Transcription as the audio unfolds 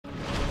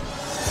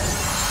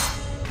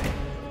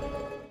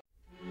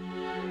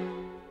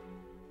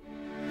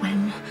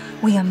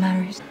We are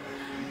married.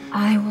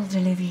 I will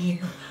deliver you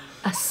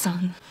a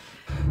son.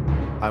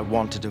 I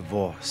want a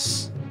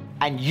divorce,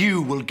 and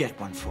you will get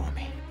one for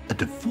me. A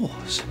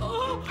divorce?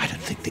 I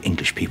don't think the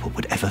English people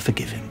would ever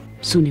forgive him.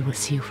 Soon he will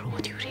see you for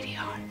what you really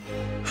are.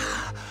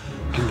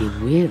 And he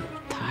will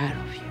tire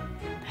of you,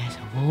 as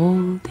of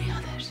all the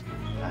others.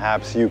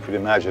 Perhaps you could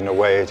imagine a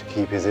way to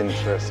keep his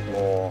interest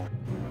more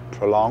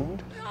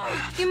prolonged?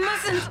 You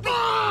mustn't be...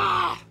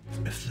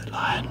 If the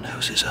lion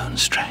knows his own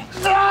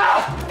strength,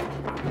 no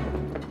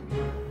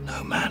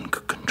man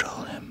could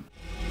control him.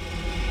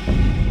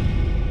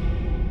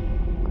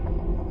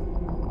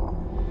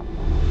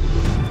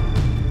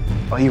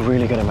 Are you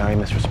really going to marry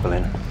Mistress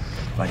Boleyn?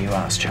 Why do you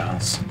ask,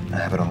 Charles? I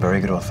have it on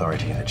very good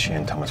authority that she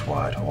and Thomas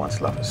Wyatt are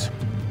once lovers.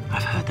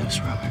 I've heard those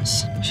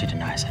rumors. She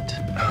denies it.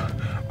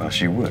 Well,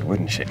 she would,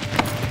 wouldn't she?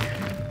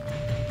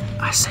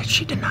 I said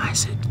she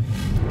denies it.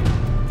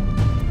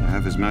 I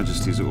have His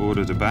Majesty's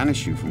order to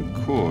banish you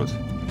from court.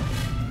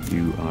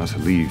 You are to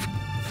leave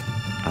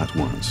at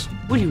once.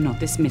 Will you not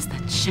dismiss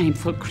that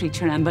shameful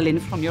creature Anne Boleyn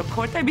from your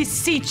court? I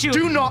beseech you.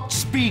 Do not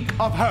speak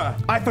of her.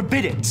 I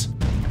forbid it.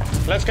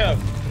 Let's go.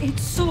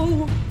 It's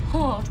so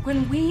hard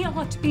when we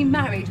are to be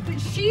married,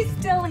 but she's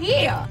still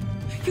here.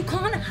 You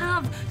can't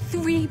have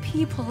 3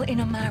 people in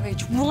a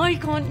marriage. Why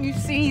can't you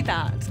see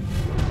that?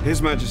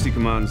 His Majesty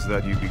commands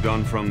that you be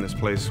gone from this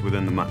place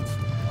within the month.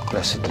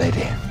 Blessed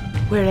lady.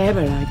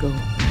 Wherever I go,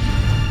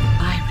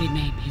 I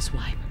remain his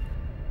wife.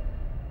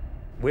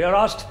 We are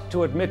asked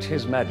to admit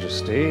His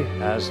Majesty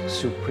as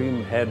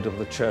Supreme Head of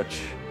the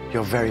Church.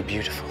 You're very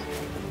beautiful,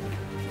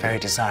 very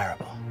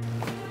desirable.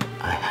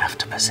 I have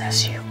to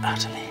possess you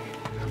utterly.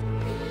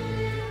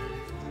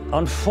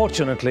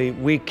 Unfortunately,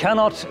 we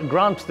cannot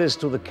grant this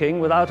to the king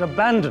without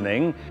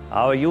abandoning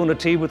our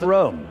unity with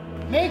Rome.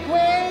 Make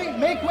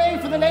way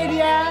for the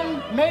Lady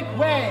Anne, make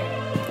way.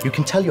 You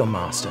can tell your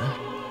master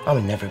I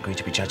will never agree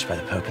to be judged by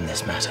the Pope in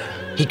this matter.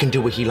 He can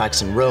do what he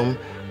likes in Rome.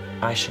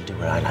 I shall do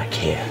what I like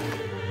here.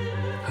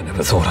 I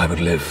never thought I would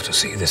live to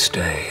see this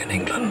day in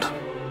England.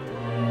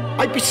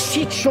 I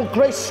beseech your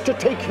grace to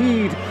take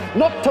heed,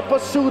 not to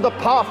pursue the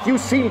path you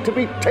seem to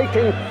be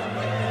taking.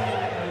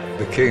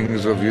 The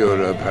kings of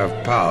Europe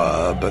have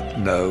power, but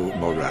no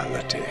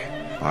morality.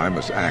 I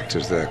must act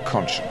as their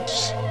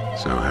conscience.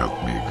 So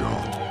help me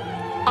God.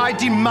 I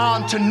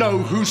demand to know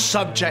whose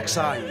subjects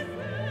are you?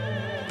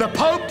 The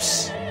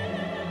Pope's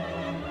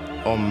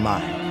or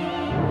mine?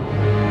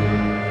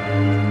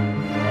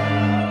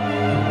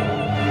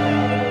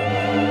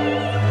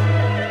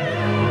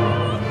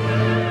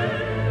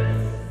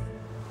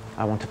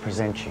 I want to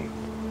present you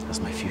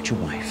as my future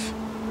wife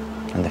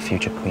and the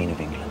future Queen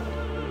of England.